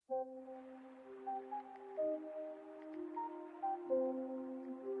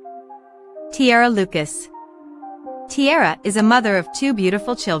Tiara Lucas. Tiara is a mother of two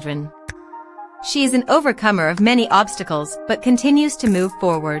beautiful children. She is an overcomer of many obstacles but continues to move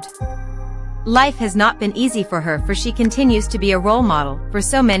forward. Life has not been easy for her, for she continues to be a role model for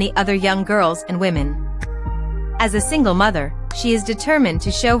so many other young girls and women. As a single mother, she is determined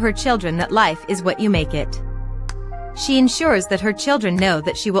to show her children that life is what you make it. She ensures that her children know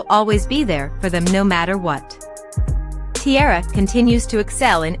that she will always be there for them no matter what. Tiara continues to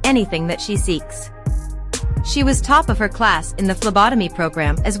excel in anything that she seeks. She was top of her class in the phlebotomy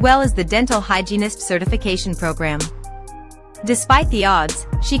program as well as the dental hygienist certification program. Despite the odds,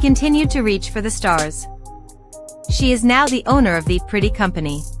 she continued to reach for the stars. She is now the owner of the Pretty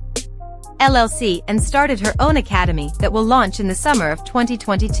Company LLC and started her own academy that will launch in the summer of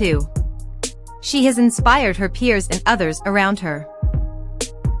 2022. She has inspired her peers and others around her.